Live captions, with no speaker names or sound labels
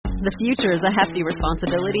The future is a hefty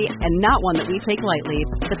responsibility and not one that we take lightly.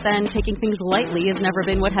 But then taking things lightly has never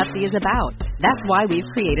been what Hefty is about. That's why we've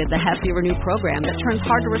created the Hefty Renew program that turns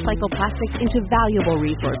hard-to-recycle plastics into valuable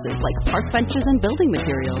resources like park benches and building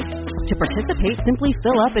materials. To participate, simply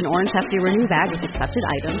fill up an orange Hefty Renew bag with accepted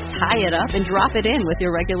items, tie it up, and drop it in with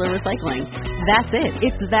your regular recycling. That's it.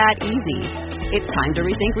 It's that easy. It's time to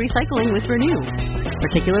rethink recycling with Renew.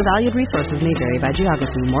 Particular valued resources may vary by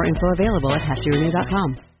geography. More info available at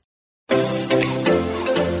heftyrenew.com.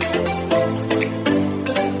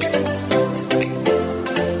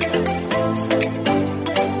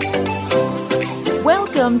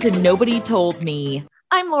 Welcome to Nobody Told Me.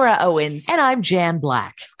 I'm Laura Owens. And I'm Jan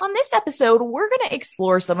Black. On this episode, we're going to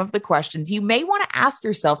explore some of the questions you may want to ask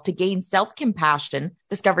yourself to gain self-compassion,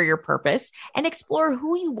 discover your purpose, and explore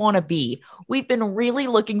who you want to be. We've been really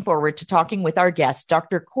looking forward to talking with our guest,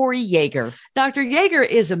 Dr. Corey Yeager. Dr. Yeager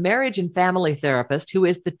is a marriage and family therapist who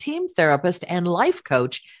is the team therapist and life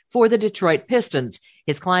coach for the Detroit Pistons.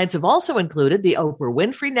 His clients have also included the Oprah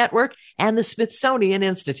Winfrey Network and the Smithsonian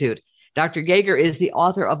Institute. Dr. Yeager is the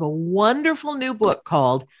author of a wonderful new book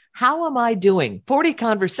called How Am I Doing? 40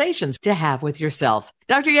 Conversations to Have with Yourself.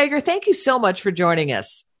 Dr. Yeager, thank you so much for joining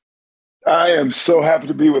us. I am so happy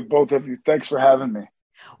to be with both of you. Thanks for having me.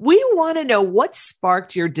 We want to know what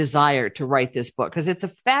sparked your desire to write this book, because it's a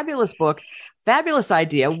fabulous book, fabulous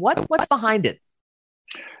idea. What's behind it?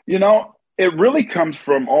 You know, it really comes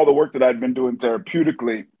from all the work that I've been doing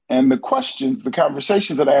therapeutically, and the questions, the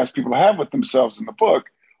conversations that I ask people to have with themselves in the book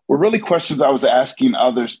were really questions I was asking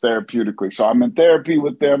others therapeutically. So I'm in therapy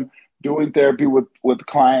with them, doing therapy with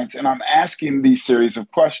clients, and I'm asking these series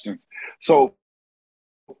of questions. So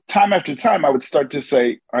time after time, I would start to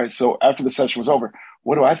say, all right, so after the session was over,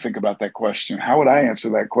 what do I think about that question? How would I answer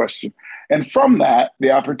that question? And from that,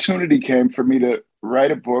 the opportunity came for me to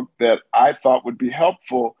write a book that I thought would be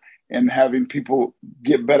helpful in having people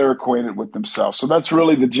get better acquainted with themselves. So that's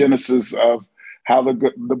really the genesis of how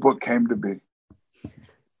the book came to be.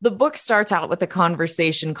 The book starts out with a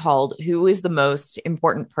conversation called Who is the Most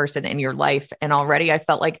Important Person in Your Life? And already I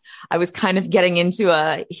felt like I was kind of getting into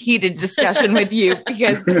a heated discussion with you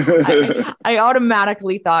because I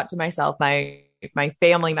automatically thought to myself, my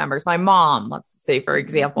family members, my mom, let's say, for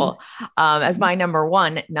example, as my number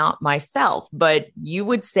one, not myself. But you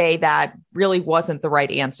would say that really wasn't the right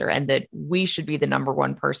answer and that we should be the number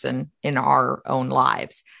one person in our own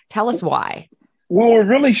lives. Tell us why. Well, we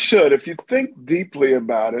really should. If you think deeply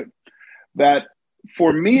about it, that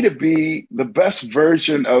for me to be the best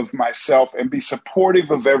version of myself and be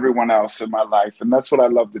supportive of everyone else in my life, and that's what I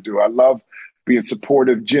love to do. I love being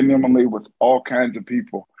supportive genuinely with all kinds of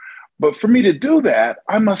people. But for me to do that,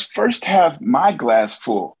 I must first have my glass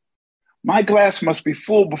full. My glass must be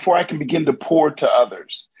full before I can begin to pour to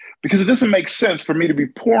others. Because it doesn't make sense for me to be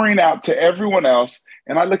pouring out to everyone else,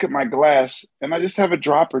 and I look at my glass and I just have a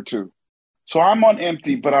drop or two. So I'm on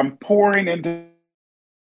empty, but I'm pouring into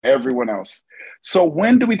everyone else. So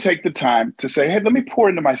when do we take the time to say, hey, let me pour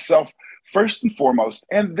into myself first and foremost.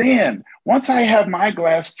 And then once I have my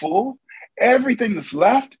glass full, everything that's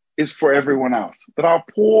left is for everyone else. That I'll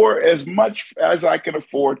pour as much as I can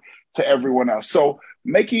afford to everyone else. So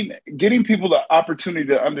getting people the opportunity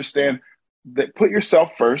to understand that put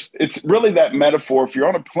yourself first. It's really that metaphor. If you're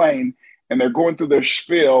on a plane and they're going through their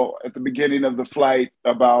spiel at the beginning of the flight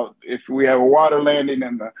about if we have a water landing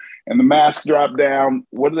and the mask drop down,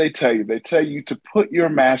 what do they tell you? They tell you to put your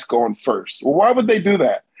mask on first. Well, why would they do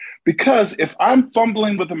that? Because if I'm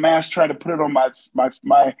fumbling with the mask trying to put it on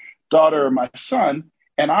my daughter or my son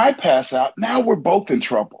and I pass out, now we're both in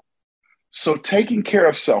trouble. So taking care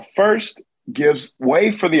of self first gives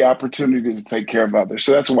way for the opportunity to take care of others.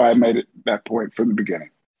 So that's why I made it that point from the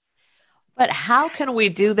beginning. But how can we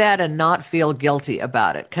do that and not feel guilty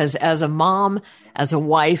about it? Because as a mom, as a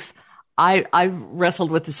wife, I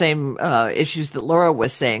wrestled with the same issues that Laura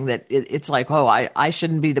was saying, that it's like, oh, I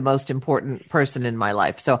shouldn't be the most important person in my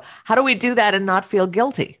life. So how do we do that and not feel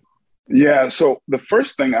guilty? Yeah, so the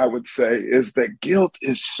first thing I would say is that guilt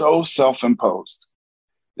is so self-imposed.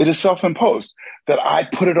 It is self-imposed that I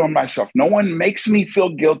put it on myself. No one makes me feel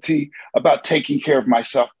guilty about taking care of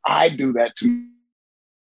myself. I do that to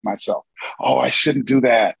myself. Oh, I shouldn't do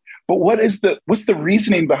that. But what's the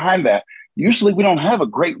reasoning behind that? Usually we don't have a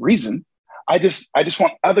great reason. I just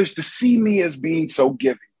want others to see me as being so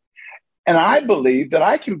giving. And I believe that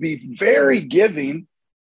I can be very giving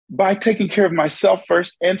by taking care of myself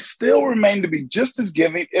first and still remain to be just as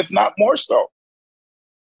giving, if not more so.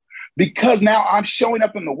 Because now I'm showing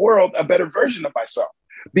up in the world a better version of myself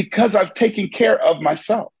because I've taken care of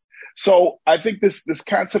myself. So I think this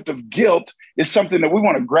concept of guilt is something that we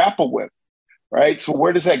want to grapple with. right? So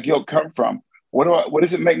where does that guilt come from? What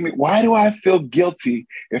does it make me? Why do I feel guilty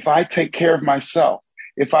if I take care of myself?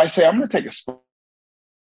 If I say, I'm going to take a spa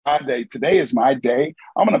day, today is my day,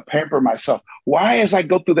 I'm going to pamper myself. Why, as I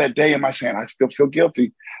go through that day, am I saying, I still feel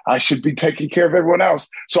guilty? I should be taking care of everyone else.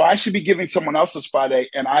 So I should be giving someone else a spa day,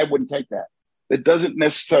 and I wouldn't take that. It doesn't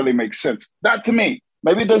necessarily make sense. Not to me.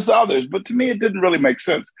 Maybe it does to others, but to me, it didn't really make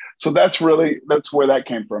sense. So that's where that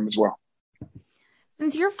came from as well.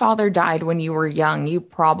 Since your father died when you were young, you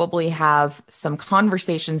probably have some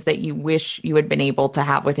conversations that you wish you had been able to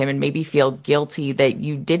have with him and maybe feel guilty that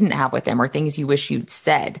you didn't have with him, or things you wish you'd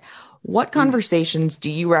said. What conversations do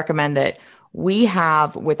you recommend that we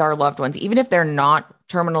have with our loved ones, even if they're not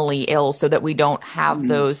terminally ill, so that we don't have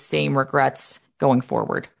those same regrets going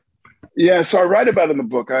forward? Yeah, so I write about it in the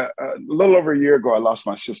book. A little over a year ago, I lost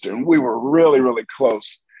my sister, and we were really, really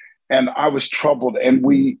close. And I was troubled, and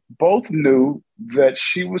we both knew that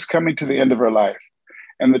she was coming to the end of her life,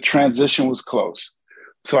 and the transition was close.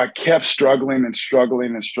 So I kept struggling and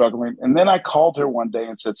struggling and struggling. And then I called her one day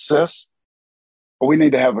and said, sis, we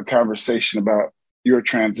need to have a conversation about your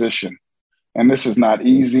transition. And this is not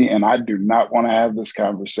easy, and I do not want to have this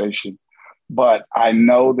conversation. But I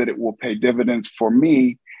know that it will pay dividends for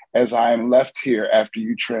me as I am left here after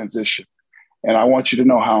you transition. And I want you to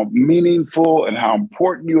know how meaningful and how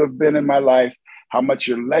important you have been in my life, how much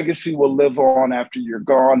your legacy will live on after you're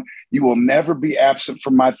gone. You will never be absent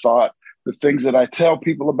from my thought. The things that I tell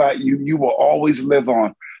people about you, you will always live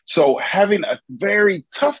on. So having a very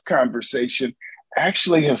tough conversation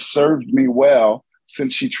actually has served me well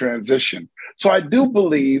since she transitioned. So I do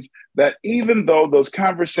believe that even though those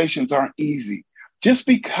conversations aren't easy, just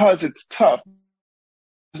because it's tough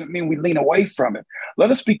doesn't mean we lean away from it. Let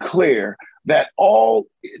us be clear that all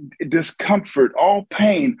discomfort, all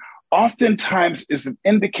pain, oftentimes is an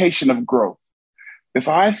indication of growth. If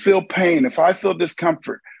I feel pain, if I feel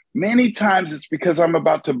discomfort, many times it's because I'm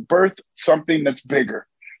about to birth something that's bigger,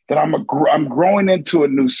 that I'm growing into a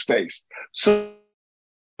new space. So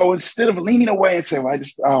instead of leaning away and saying,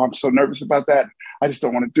 well, I'm so nervous about that, I just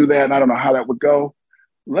don't want to do that, and I don't know how that would go.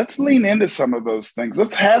 Let's lean into some of those things.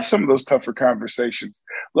 Let's have some of those tougher conversations.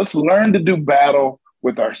 Let's learn to do battle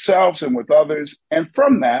with ourselves and with others. And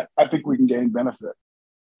from that, I think we can gain benefit.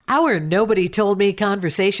 Our Nobody Told Me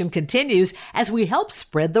conversation continues as we help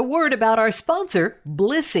spread the word about our sponsor,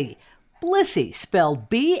 Blissy. Blissy,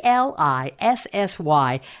 spelled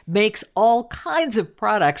Blissy, makes all kinds of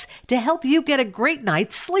products to help you get a great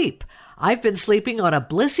night's sleep. I've been sleeping on a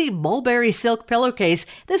Blissy mulberry silk pillowcase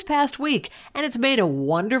this past week, and it's made a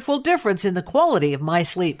wonderful difference in the quality of my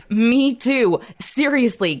sleep. Me too.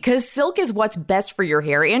 Seriously, because silk is what's best for your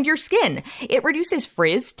hair and your skin. It reduces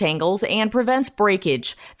frizz, tangles, and prevents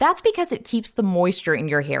breakage. That's because it keeps the moisture in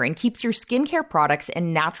your hair and keeps your skincare products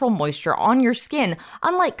and natural moisture on your skin,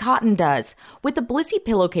 unlike cotton does. With the Blissy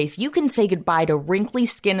pillowcase, you can say goodbye to wrinkly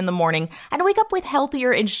skin in the morning and wake up with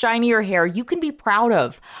healthier and shinier hair you can be proud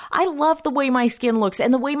of. I love the way my skin looks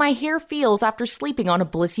and the way my hair feels after sleeping on a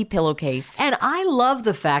Blissy pillowcase. And I love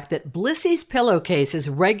the fact that Blissy's pillowcases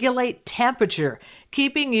regulate temperature,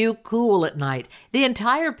 keeping you cool at night. The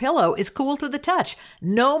entire pillow is cool to the touch.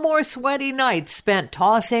 No more sweaty nights spent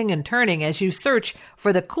tossing and turning as you search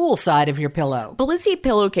for the cool side of your pillow. Blissy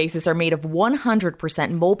pillowcases are made of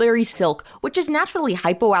 100% mulberry silk, which is naturally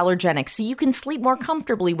hypoallergenic, so you can sleep more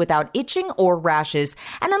comfortably without itching or rashes.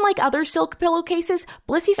 And unlike other silk pillowcases,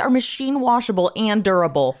 Blissy's are machine washable and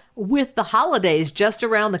durable. With the holidays just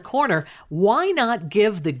around the corner, why not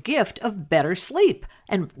give the gift of better sleep?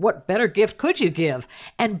 And what better gift could you give?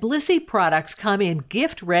 And Blissy products come in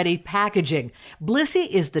gift-ready packaging. Blissy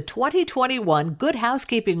is the 2021 Good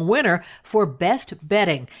Housekeeping winner for Best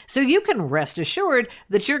Bedding, so you can rest assured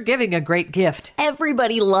that you're giving a great gift.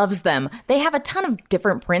 Everybody loves them. They have a ton of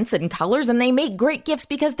different prints and colors, and they make great gifts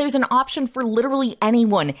because there's an option for literally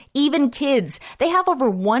anyone, even kids. They have over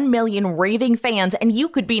 1 million raving fans, and you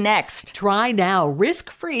could be next. Try now,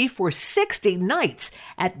 risk-free for 60 nights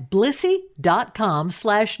at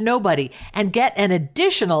blissy.com/nobody and get an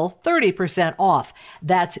additional 30% off.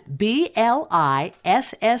 That's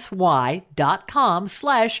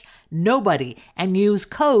BLISSY.com/nobody and use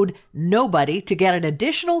code NOBODY to get an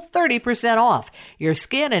additional 30% off. Your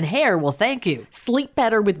skin and hair will thank you. Sleep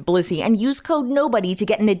better with Blissy and use code NOBODY to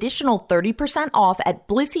get an additional 30% off at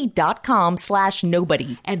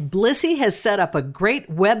blissy.com/nobody. And Blissy has set up a great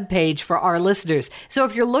web page for our listeners. So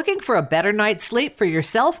if you're looking for a better night's sleep for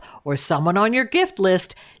yourself or someone on your gift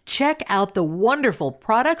list, check out the wonderful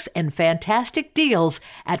products and fantastic deals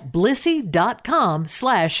at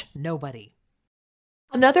blissy.com/nobody.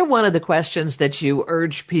 Another one of the questions that you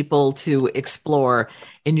urge people to explore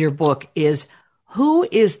in your book is, Who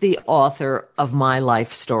is the author of my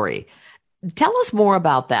life story? Tell us more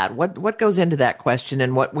about that. What goes into that question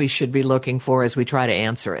and what we should be looking for as we try to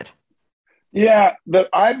answer it? Yeah, that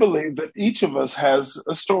I believe that each of us has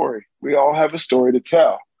a story. We all have a story to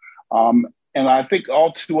tell. And I think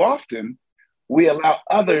all too often we allow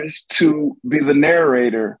others to be the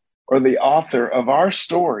narrator or the author of our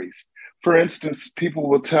stories. For instance, people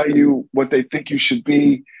will tell you what they think you should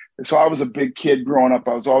be. So I was a big kid growing up.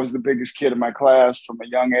 I was always the biggest kid in my class from a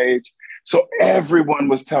young age. So everyone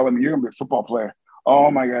was telling me, you're going to be a football player.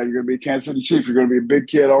 Oh my God, you're going to be a Kansas City Chief. You're going to be a big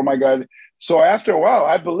kid. Oh my God. So after a while,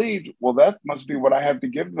 I believed, well, that must be what I have to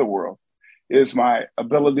give to the world, is my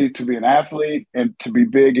ability to be an athlete and to be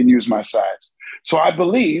big and use my size. So I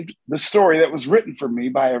believed the story that was written for me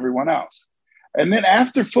by everyone else. And then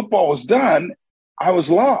after football was done, I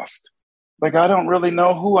was lost. Like, I don't really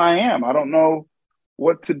know who I am. I don't know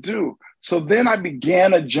what to do. So then I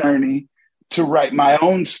began a journey to write my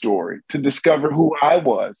own story, to discover who I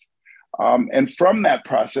was. And from that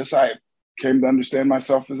process, I came to understand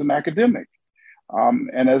myself as an academic,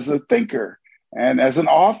 and as a thinker, and as an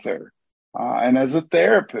author, and as a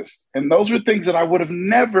therapist. And those were things that I would have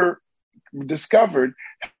never discovered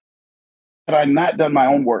had I not done my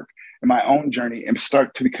own work and my own journey and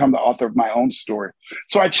start to become the author of my own story.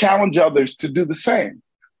 So I challenge others to do the same.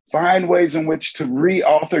 Find ways in which to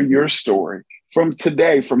re-author your story. From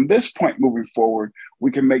today, from this point moving forward,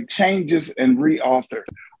 we can make changes and re-author.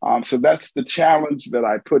 So that's the challenge that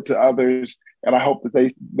I put to others, and I hope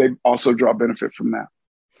that they also draw benefit from that.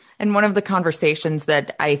 And one of the conversations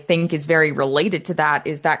that I think is very related to that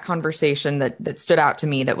is that conversation that stood out to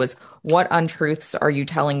me, that was, what untruths are you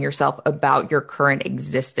telling yourself about your current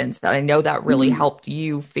existence? That I know that really helped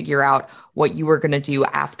you figure out what you were going to do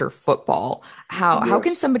after football. How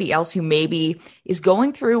can somebody else who maybe is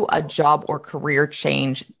going through a job or career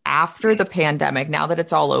change after the pandemic, now that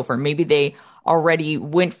it's all over, maybe they already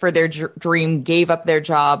went for their dream, gave up their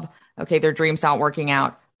job, okay, their dream's not working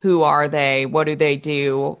out. Who are they? What do they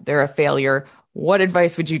do? They're a failure. What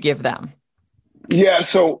advice would you give them? Yeah,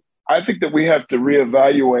 so I think that we have to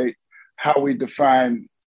reevaluate how we define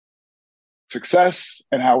success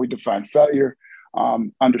and how we define failure,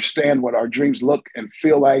 understand what our dreams look and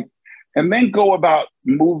feel like, and then go about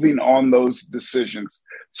moving on those decisions.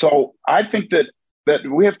 So I think that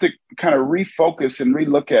we have to kind of refocus and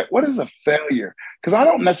relook at what is a failure, because I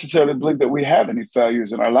don't necessarily believe that we have any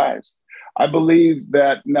failures in our lives. I believe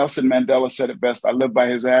that Nelson Mandela said it best. I live by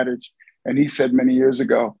his adage. And he said many years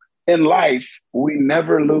ago, in life, we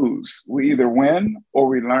never lose. We either win or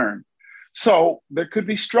we learn. So there could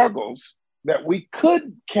be struggles that we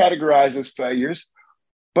could categorize as failures,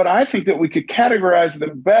 but I think that we could categorize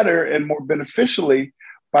them better and more beneficially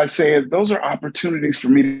by saying those are opportunities for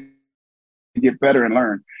me to get better and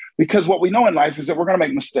learn. Because what we know in life is that we're going to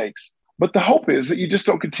make mistakes. But the hope is that you just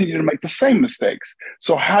don't continue to make the same mistakes.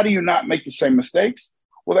 So how do you not make the same mistakes?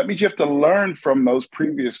 Well, that means you have to learn from those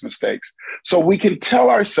previous mistakes. So we can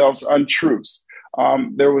tell ourselves untruths.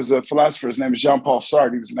 There was a philosopher, his name is Jean-Paul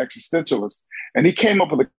Sartre. He was an existentialist. And he came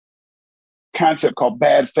up with a concept called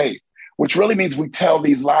bad faith, which really means we tell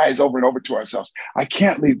these lies over and over to ourselves. I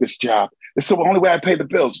can't leave this job. It's the only way I pay the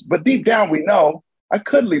bills. But deep down, we know I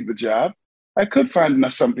could leave the job. I could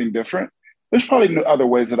find something different. There's probably other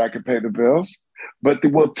ways that I could pay the bills, but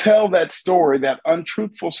we'll tell that story, that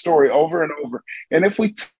untruthful story over and over. And if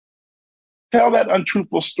we tell that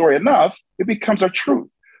untruthful story enough, it becomes our truth.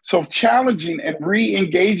 So challenging and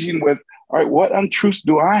re-engaging with, all right, what untruths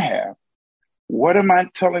do I have? What am I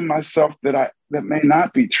telling myself that may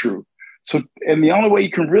not be true? So, and the only way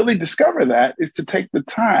you can really discover that is to take the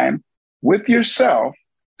time with yourself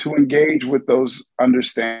to engage with those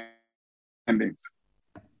understandings.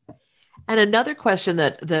 And another question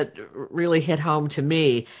that really hit home to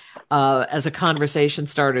me as a conversation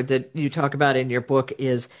starter that you talk about in your book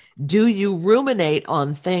is, do you ruminate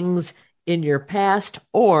on things in your past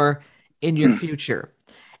or in your future?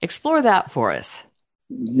 Explore that for us.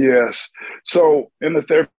 Yes. So in the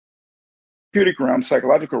therapeutic realm,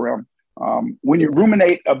 psychological realm, when you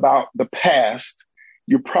ruminate about the past,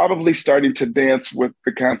 you're probably starting to dance with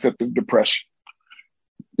the concept of depression.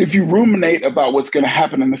 If you ruminate about what's going to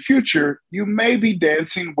happen in the future, you may be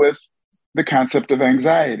dancing with the concept of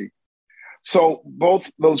anxiety. So both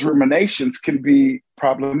those ruminations can be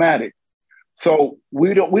problematic. So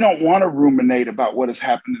we don't want to ruminate about what has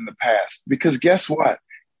happened in the past, because guess what?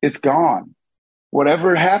 It's gone.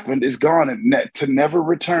 Whatever happened is gone and to never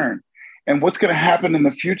return. And what's going to happen in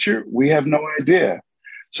the future, we have no idea.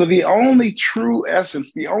 So the only true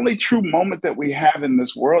essence, the only true moment that we have in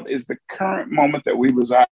this world is the current moment that we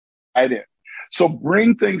reside in. So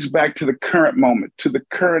bring things back to the current moment, to the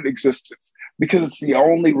current existence, because it's the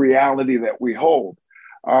only reality that we hold.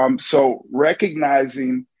 So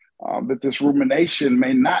recognizing that this rumination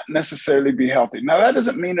may not necessarily be healthy. Now, that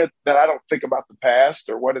doesn't mean that I don't think about the past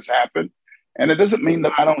or what has happened. And it doesn't mean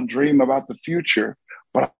that I don't dream about the future,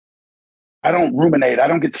 but I don't ruminate. I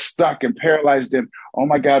don't get stuck and paralyzed in, oh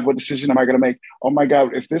my God, what decision am I going to make? Oh my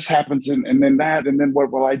God, if this happens and then that, and then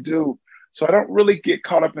what will I do? So I don't really get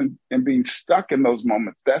caught up in being stuck in those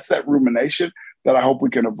moments. That's that rumination that I hope we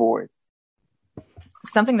can avoid.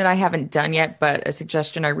 Something that I haven't done yet, but a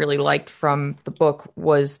suggestion I really liked from the book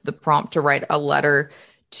was the prompt to write a letter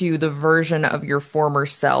to the version of your former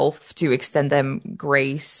self to extend them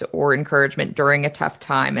grace or encouragement during a tough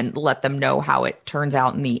time and let them know how it turns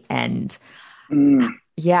out in the end.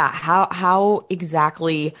 Yeah. How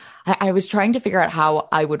exactly, I was trying to figure out how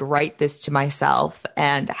I would write this to myself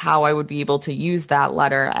and how I would be able to use that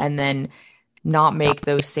letter and then not make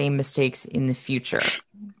those same mistakes in the future.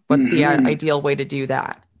 What's the ideal way to do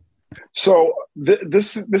that? So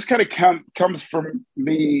this kind of comes from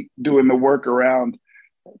me doing the work around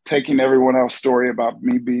taking everyone else's story about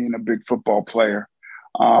me being a big football player.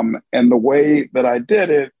 And the way that I did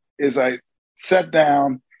it is I sat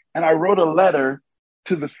down and I wrote a letter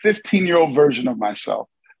to the 15-year-old version of myself.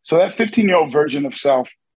 So that 15-year-old version of self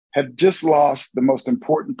had just lost the most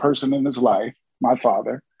important person in his life, my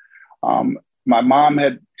father. My mom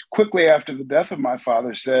had quickly after the death of my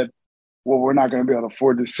father said, well, we're not going to be able to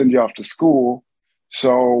afford to send you off to school.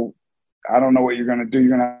 So I don't know what you're going to do.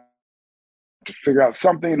 You're going to have to figure out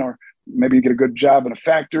something, or maybe you get a good job in a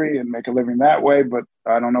factory and make a living that way, but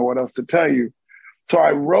I don't know what else to tell you. So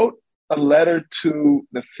I wrote a letter to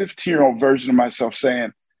the 15-year-old version of myself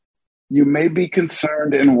saying, you may be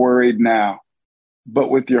concerned and worried now,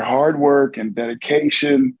 but with your hard work and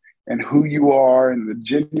dedication and who you are and the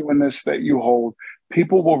genuineness that you hold,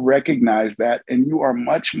 people will recognize that, and you are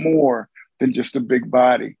much more than just a big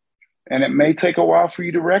body. And it may take a while for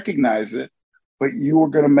you to recognize it, but you are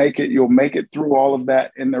going to make it. You'll make it through all of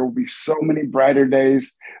that, and there will be so many brighter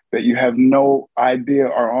days that you have no idea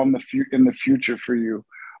are in the future for you.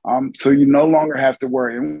 So you no longer have to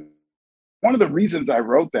worry. And one of the reasons I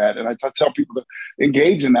wrote that, and I tell people to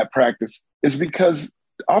engage in that practice, is because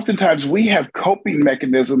oftentimes we have coping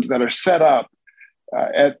mechanisms that are set up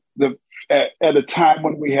at a time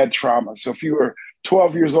when we had trauma. So if you were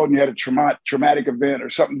 12 years old and you had a traumatic event or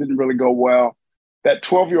something didn't really go well, that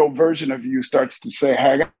 12-year-old version of you starts to say,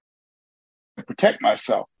 hey, I got to protect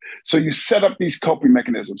myself. So you set up these coping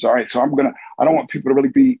mechanisms. All right, so I don't want people to really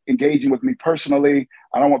be engaging with me personally.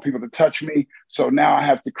 I don't want people to touch me. So now I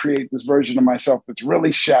have to create this version of myself that's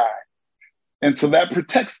really shy. And so that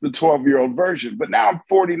protects the 12-year-old version. But now I'm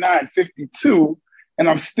 49, 52, and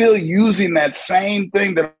I'm still using that same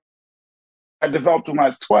thing that I developed when I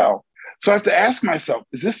was 12. So I have to ask myself,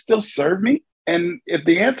 does this still serve me? And if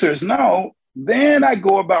the answer is no, then I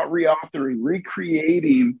go about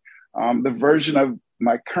recreating the version of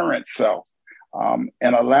my current self, and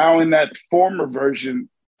allowing that former version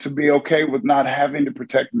to be okay with not having to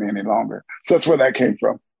protect me any longer. So that's where that came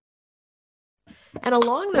from. And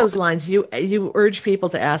along those lines, you urge people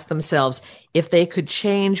to ask themselves if they could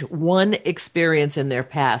change one experience in their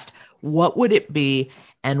past, what would it be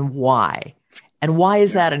and why? And why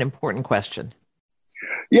is that an important question?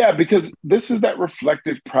 Yeah, because this is that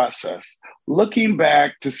reflective process. Looking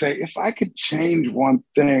back to say, if I could change one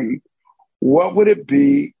thing, what would it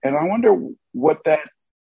be? And I wonder what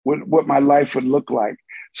my life would look like.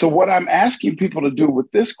 So what I'm asking people to do with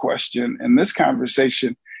this question and this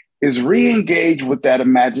conversation is re-engage with that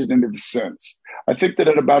imaginative sense. I think that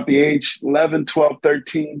at about the age 11, 12,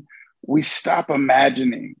 13, we stop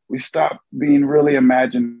imagining. We stop being really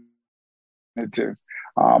imaginative.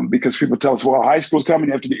 Because people tell us, well, high school's coming,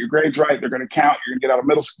 you have to get your grades right. They're going to count. You're going to get out of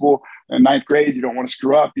middle school in ninth grade. You don't want to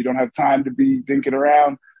screw up. You don't have time to be thinking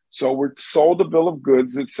around. So we're sold a bill of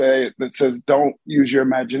goods that says, don't use your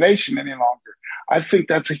imagination any longer. I think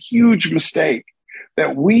that's a huge mistake,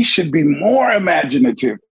 that we should be more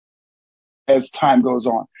imaginative as time goes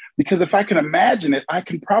on. Because if I can imagine it, I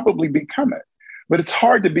can probably become it. But it's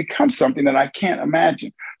hard to become something that I can't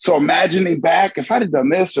imagine. So imagining back, if I'd have done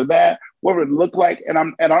this or that, what would it look like? And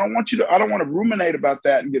I don't want to ruminate about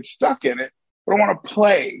that and get stuck in it, but I want to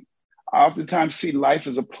play. I oftentimes see life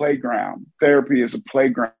as a playground, therapy as a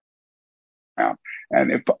playground.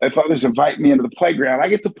 And if others invite me into the playground, I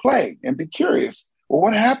get to play and be curious. Well,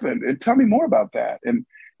 what happened? And tell me more about that. And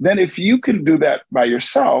then if you can do that by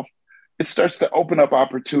yourself, it starts to open up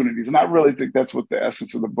opportunities. And I really think that's what the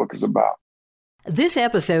essence of the book is about. This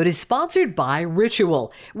episode is sponsored by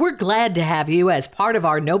Ritual. We're glad to have you as part of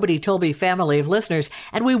our Nobody Told Me family of listeners,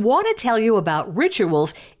 and we want to tell you about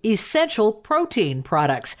Ritual's essential protein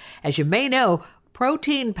products. As you may know,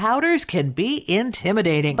 protein powders can be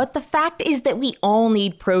intimidating. But the fact is that we all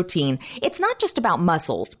need protein. It's not just about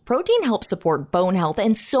muscles. Protein helps support bone health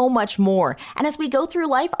and so much more. And as we go through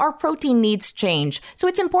life, our protein needs change. So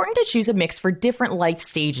it's important to choose a mix for different life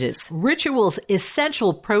stages. Ritual's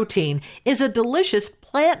Essential Protein is a delicious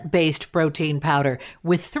plant-based protein powder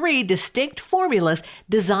with 3 distinct formulas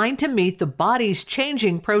designed to meet the body's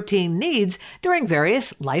changing protein needs during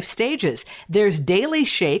various life stages. There's Daily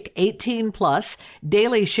Shake 18 Plus,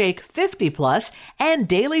 Daily Shake 50 Plus, and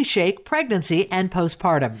Daily Shake Pregnancy and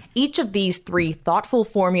Postpartum. Each of these 3 thoughtful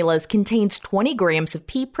formulas contains 20 grams of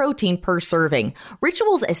pea protein per serving.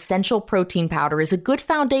 Ritual's Essential Protein Powder is a good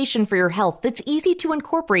foundation for your health that's easy to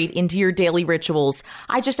incorporate into your daily rituals.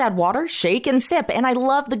 I just add water, shake, and sip, and I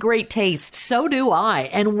love the great taste. So do I,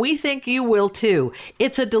 and we think you will too.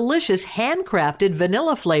 It's a delicious handcrafted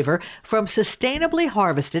vanilla flavor from sustainably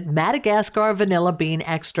harvested Madagascar vanilla bean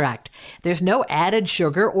extract. There's no added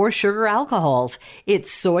sugar or sugar alcohols.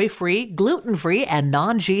 It's soy-free, gluten-free, and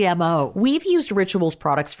non-GMO. We've used Ritual's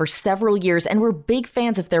products for several years, and we're big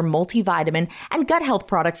fans of their multivitamin and gut health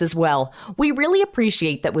products as well. We really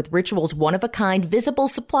appreciate that with Ritual's one-of-a-kind visible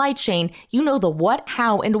supply chain, you know the what,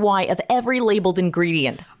 how, and why of every labeled ingredient.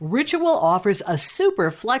 Ritual offers a super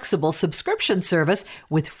flexible subscription service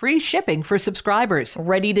with free shipping for subscribers.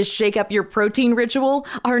 Ready to shake up your protein ritual?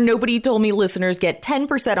 Our Nobody Told Me listeners get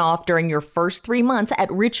 10% off during your first 3 months at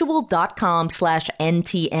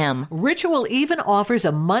ritual.com/NTM. Ritual even offers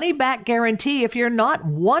a money-back guarantee if you're not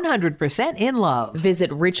 100% in love. Visit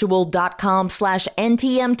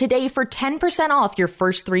ritual.com/NTM today for 10% off your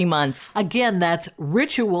first 3 months. Again, that's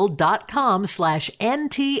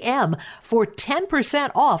ritual.com/NTM for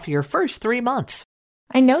 10% off your first 3 months.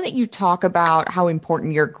 I know that you talk about how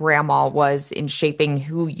important your grandma was in shaping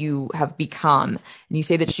who you have become. And you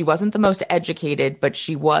say that she wasn't the most educated, but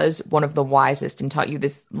she was one of the wisest and taught you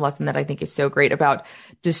this lesson that I think is so great about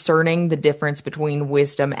discerning the difference between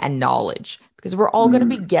wisdom and knowledge. Because we're all going to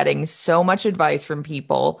be getting so much advice from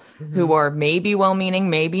people who are maybe well-meaning,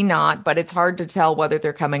 maybe not, but it's hard to tell whether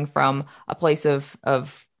they're coming from a place of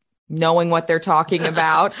knowing what they're talking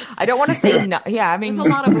about. I don't want to say no. Yeah, I mean, there's a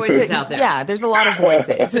lot of voices out there. Yeah, there's a lot of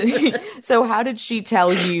voices. So how did she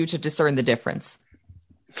tell you to discern the difference?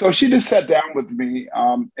 So she just sat down with me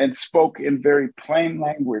and spoke in very plain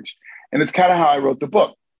language. And it's kind of how I wrote the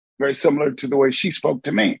book, very similar to the way she spoke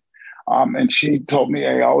to me. And she told me,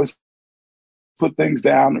 I always put things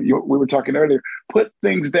down. We were talking earlier, put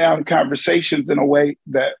things down in conversations in a way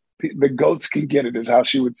that the goats can get it, is how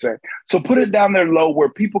she would say. So put it down there low where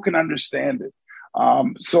people can understand it.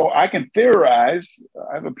 So I can theorize.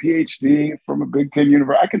 I have a PhD from a Big Ten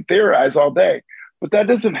university. I can theorize all day, but that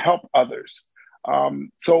doesn't help others.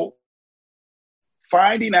 So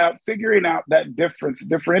figuring out that difference,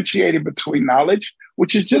 differentiating between knowledge,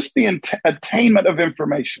 which is just the attainment of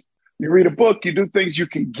information. You read a book, you do things, you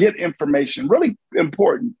can get information, really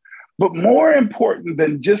important. But more important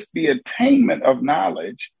than just the attainment of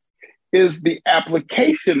knowledge is the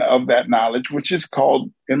application of that knowledge, which is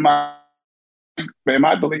called, in my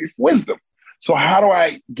belief, wisdom. So how do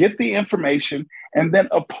I get the information and then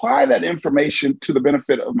apply that information to the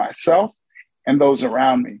benefit of myself and those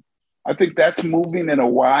around me? I think that's moving in a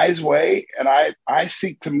wise way. And I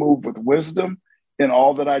seek to move with wisdom in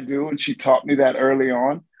all that I do. And she taught me that early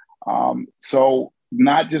on. So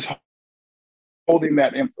not just holding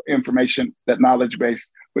that information, that knowledge base,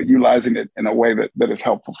 but utilizing it in a way that is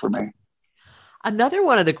helpful for me. Another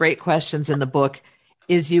one of the great questions in the book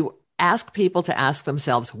is you ask people to ask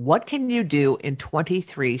themselves, what can you do in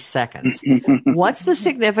 23 seconds? What's the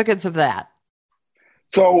significance of that?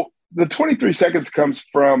 So the 23 seconds comes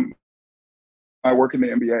from my work in the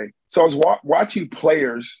NBA. So I was watching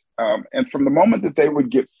players, and from the moment that they would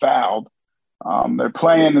get fouled, they're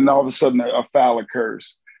playing and all of a sudden a foul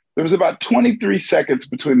occurs. There was about 23 seconds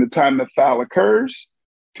between the time the foul occurs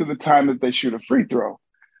to the time that they shoot a free throw.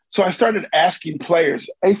 So I started asking players,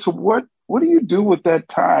 hey, so what do you do with that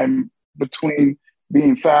time between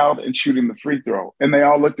being fouled and shooting the free throw? And they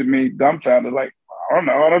all looked at me dumbfounded, like, I don't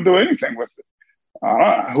know. I don't do anything with it.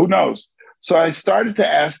 Who knows? So I started to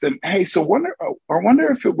ask them, hey, so I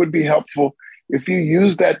wonder if it would be helpful if you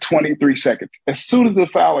use that 23 seconds. As soon as the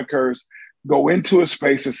foul occurs, go into a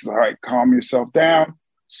space that says, all right, calm yourself down,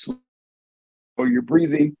 slow your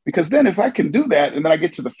breathing. Because then if I can do that and then I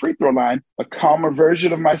get to the free throw line, a calmer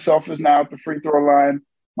version of myself is now at the free throw line.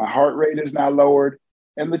 My heart rate is now lowered.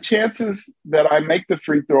 And the chances that I make the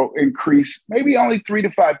free throw increase maybe only 3 to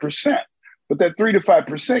 5%, but that 3 to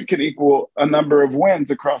 5% can equal a number of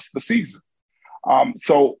wins across the season.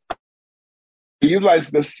 So I utilize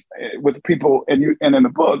this with people and in the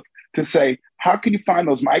book to say, how can you find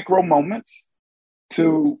those micro moments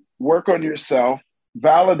to work on yourself,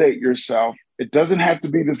 validate yourself? It doesn't have to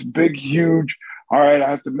be this big, huge, all right, I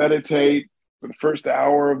have to meditate for the first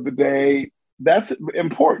hour of the day. That's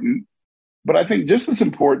important. But I think just as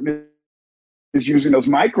important is using those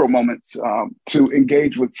micro moments to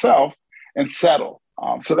engage with self and settle.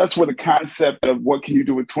 So that's where the concept of what can you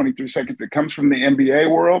do with 23 seconds, it comes from the NBA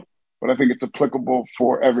world, but I think it's applicable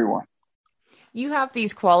for everyone. You have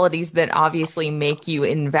these qualities that obviously make you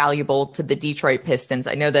invaluable to the Detroit Pistons.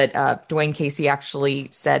 I know that Dwayne Casey actually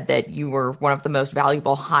said that you were one of the most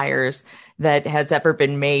valuable hires that has ever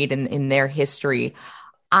been made in their history.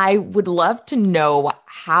 I would love to know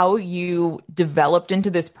how you developed into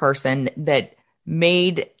this person that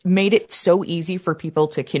made it so easy for people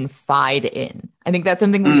to confide in. I think that's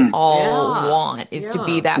something we all want, is to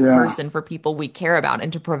be that person for people we care about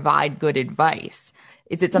and to provide good advice.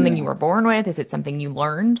 Is it something you were born with? Is it something you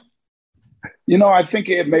learned? I think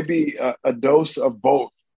it may be a dose of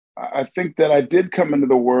both. I think that I did come into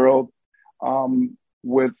the world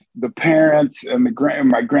with the parents and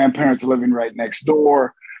my grandparents living right next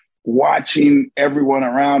door, watching everyone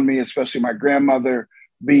around me, especially my grandmother,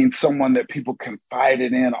 being someone that people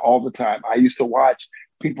confided in all the time. I used to watch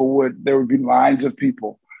there would be lines of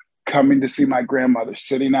people coming to see my grandmother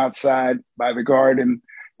sitting outside by the garden,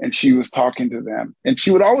 and she was talking to them. And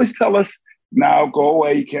she would always tell us, now go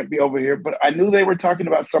away, you can't be over here. But I knew they were talking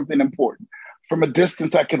about something important. From a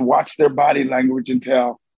distance, I could watch their body language and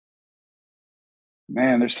tell,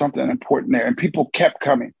 man, there's something important there. And people kept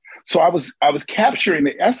coming. So I was capturing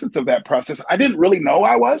the essence of that process. I didn't really know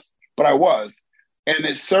I was, but I was. And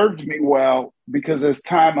it served me well because as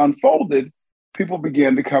time unfolded, people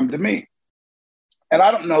began to come to me. And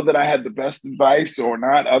I don't know that I had the best advice or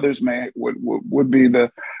not. Others would be the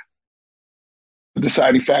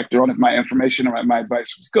deciding factor on if my information or my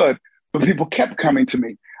advice was good. But people kept coming to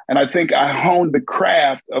me. And I think I honed the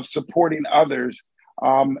craft of supporting others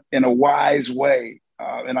in a wise way.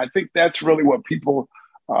 And I think that's really what people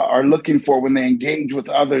are looking for when they engage with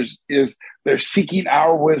others, is they're seeking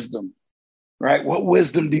our wisdom, right? What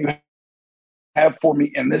wisdom do you have for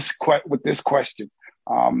me in with this question?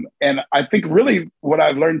 And I think really what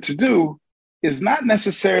I've learned to do is not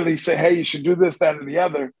necessarily say, hey, you should do this, that, or the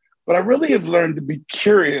other, but I really have learned to be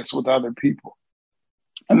curious with other people.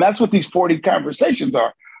 And that's what these 40 conversations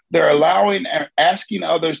are. They're allowing and asking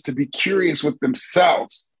others to be curious with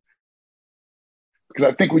themselves.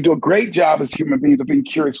 Because I think we do a great job as human beings of being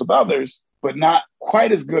curious with others, but not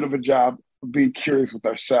quite as good of a job of being curious with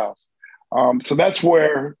ourselves. So that's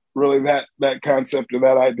where really that concept or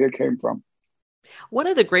that idea came from. One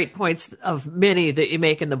of the great points of many that you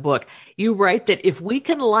make in the book, you write that if we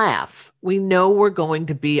can laugh, we know we're going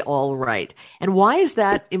to be all right. And why is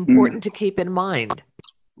that important to keep in mind?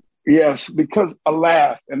 Yes, because a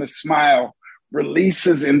laugh and a smile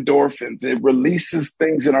releases endorphins. It releases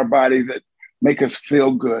things in our body that make us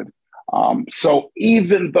feel good. So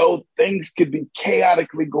even though things could be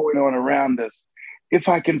chaotically going on around us, if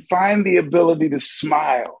I can find the ability to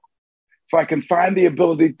smile, if I can find the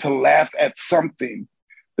ability to laugh at something,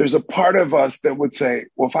 there's a part of us that would say,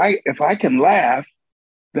 well, if I can laugh,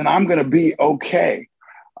 then I'm going to be okay.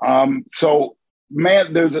 So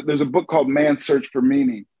there's a book called Man's Search for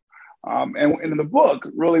Meaning. And in the book,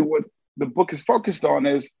 really what the book is focused on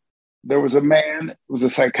is there was a man, was a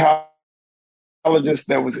psychologist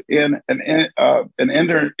that was in an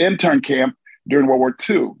intern camp during World War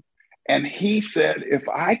II. And he said, if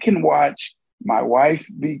I can watch my wife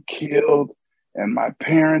be killed and my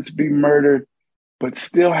parents be murdered, but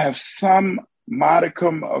still have some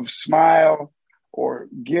modicum of smile or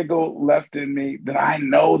giggle left in me, then I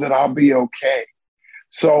know that I'll be okay.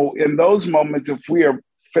 So in those moments, if we are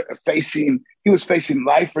he was facing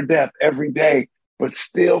life or death every day, but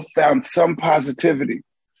still found some positivity.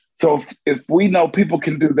 So if we know people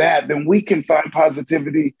can do that, then we can find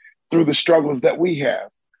positivity through the struggles that we have.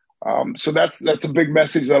 So that's a big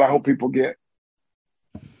message that I hope people get.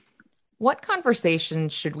 What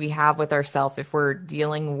conversations should we have with ourselves if we're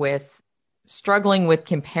struggling with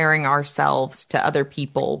comparing ourselves to other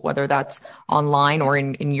people, whether that's online or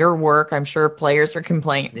in your work? I'm sure players are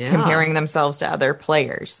comparing themselves to other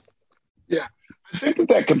players. Yeah, I think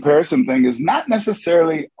that comparison thing is not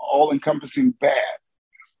necessarily all-encompassing bad.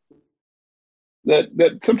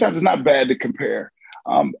 That sometimes it's not bad to compare.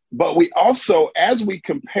 But we also, as we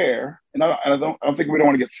compare, and I don't think we don't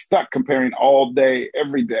want to get stuck comparing all day,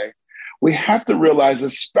 every day. We have to realize,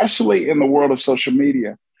 especially in the world of social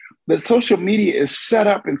media, that social media is set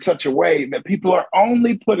up in such a way that people are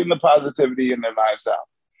only putting the positivity in their lives out.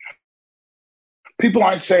 People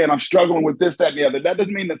aren't saying, I'm struggling with this, that, and the other. That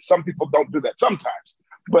doesn't mean that some people don't do that sometimes.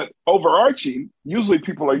 But overarching, usually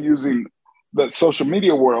people are using the social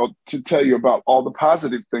media world to tell you about all the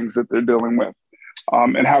positive things that they're dealing with,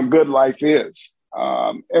 and how good life is.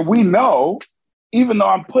 And we know, even though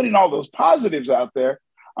I'm putting all those positives out there,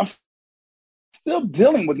 I'm still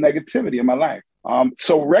dealing with negativity in my life.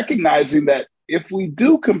 So recognizing that if we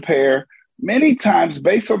do compare, many times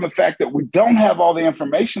based on the fact that we don't have all the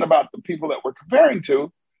information about the people that we're comparing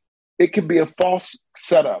to, it could be a false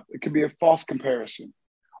setup. It could be a false comparison.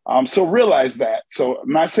 So realize that. So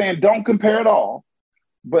I'm not saying don't compare at all,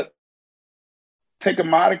 but take a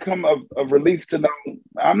modicum of relief to know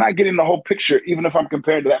I'm not getting the whole picture. Even if I'm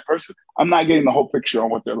comparing to that person, I'm not getting the whole picture on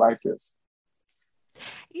what their life is.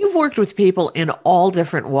 You've worked with people in all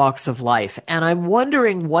different walks of life, and I'm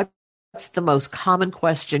wondering what's the most common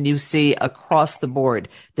question you see across the board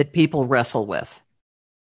that people wrestle with?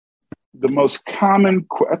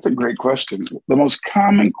 That's a great question. The most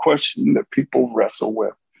common question that people wrestle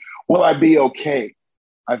with, will I be okay?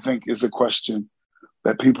 I think is a question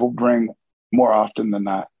that people bring more often than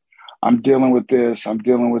not. I'm dealing with this, I'm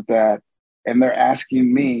dealing with that, and they're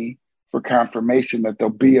asking me for confirmation that they'll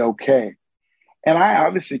be okay. And I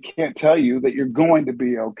obviously can't tell you that you're going to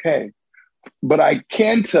be okay, but I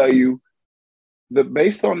can tell you that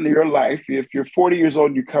based on your life, if you're 40 years old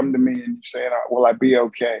and you come to me and you're saying, will I be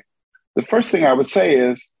okay? The first thing I would say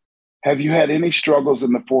is, have you had any struggles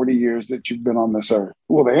in the 40 years that you've been on this earth?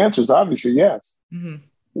 Well, the answer is obviously yes. Mm-hmm.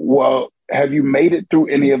 Well, have you made it through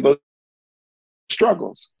any of those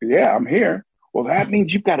struggles? Yeah, I'm here. Well, that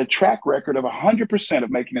means you've got a track record of 100% of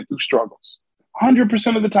making it through struggles.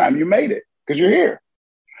 100% of the time you made it because you're here.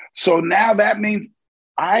 So now that means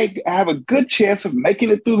I have a good chance of making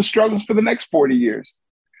it through the struggles for the next 40 years.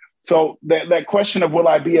 So that question of will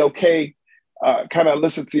I be okay kind of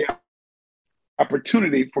elicits the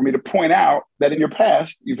opportunity for me to point out that in your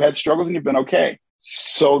past, you've had struggles and you've been okay.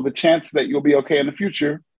 So the chance that you'll be okay in the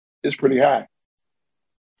future is pretty high.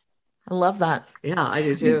 I love that. Yeah, I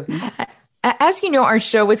do too. Mm-hmm. As you know, our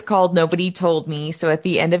show is called Nobody Told Me. So at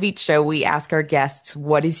the end of each show, we ask our guests,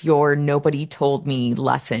 what is your nobody told me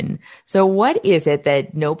lesson? So what is it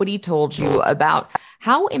that nobody told you about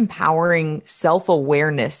how empowering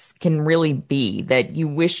self-awareness can really be that you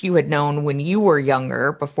wish you had known when you were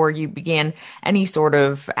younger, before you began any sort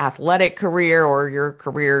of athletic career or your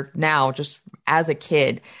career now, just as a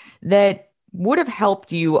kid, that would have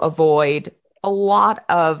helped you avoid a lot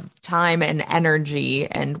of time and energy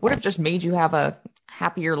and would have just made you have a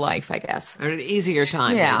happier life, I guess. Or an easier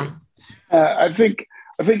time. Yeah. I think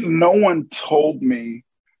no one told me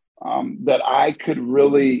that I could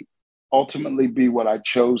really ultimately be what I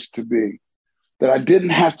chose to be, that I didn't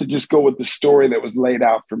have to just go with the story that was laid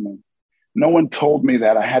out for me. No one told me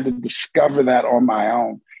that. I had to discover that on my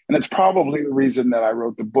own. And it's probably the reason that I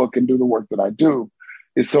wrote the book and do the work that I do,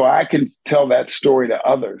 is so I can tell that story to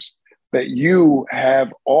others. That you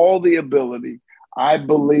have all the ability. I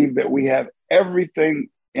believe that we have everything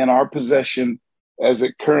in our possession as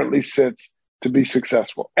it currently sits to be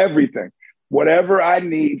successful. Everything. Whatever I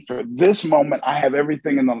need for this moment, I have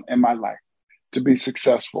everything in my life to be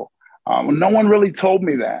successful. No one really told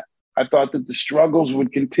me that. I thought that the struggles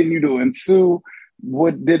would continue to ensue,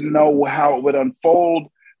 didn't know how it would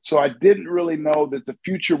unfold. So I didn't really know that the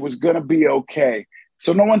future was going to be okay.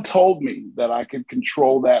 So no one told me that I could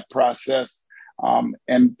control that process.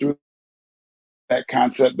 And through that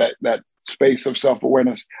concept, that space of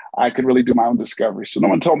self-awareness, I could really do my own discovery. So no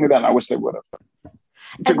one told me that, and I wish they would have.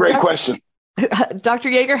 It's a great question. Dr.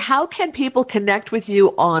 Yeager, how can people connect with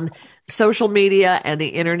you on social media and the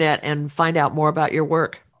internet and find out more about your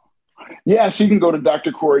work? Yeah, so you can go to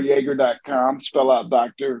drcoreyyeager.com, spell out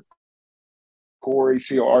Dr. Corey,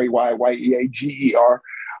 COREYYEAGER.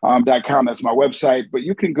 .com. That's my website, but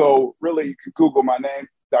you can go, really, you can Google my name,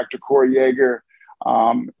 Dr. Corey Yeager.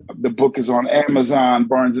 The book is on Amazon,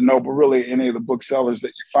 Barnes & Noble, really any of the booksellers that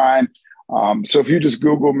you find. So if you just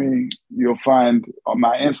Google me, you'll find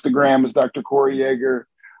my Instagram is Dr. Corey Yeager.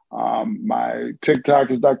 My TikTok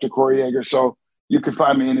is Dr. Corey Yeager. So you can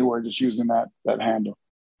find me anywhere just using that handle.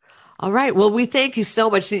 All right. Well, we thank you so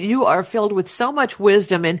much. You are filled with so much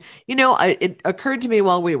wisdom. And, it occurred to me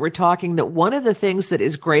while we were talking that one of the things that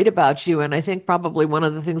is great about you, and I think probably one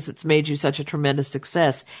of the things that's made you such a tremendous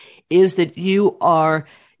success, is that you are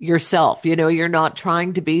yourself. You know, you're not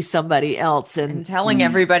trying to be somebody else and telling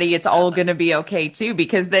everybody it's all going to be okay too,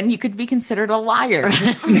 because then you could be considered a liar.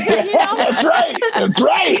 That's right. That's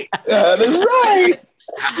right. That is right.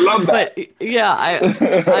 I love that. But yeah,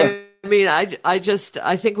 I mean, I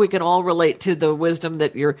think we can all relate to the wisdom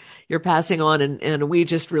that you're passing on, and we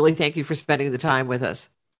just really thank you for spending the time with us.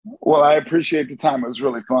 Well, I appreciate the time. It was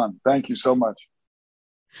really fun. Thank you so much.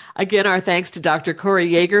 Again, our thanks to Dr. Corey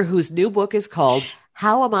Yeager, whose new book is called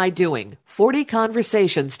How Am I Doing? 40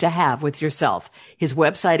 Conversations to Have with Yourself. His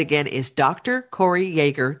website again is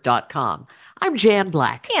drcoreyyeager.com. I'm Jan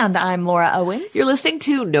Black. And I'm Laura Owens. You're listening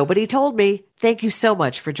to Nobody Told Me. Thank you so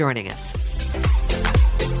much for joining us.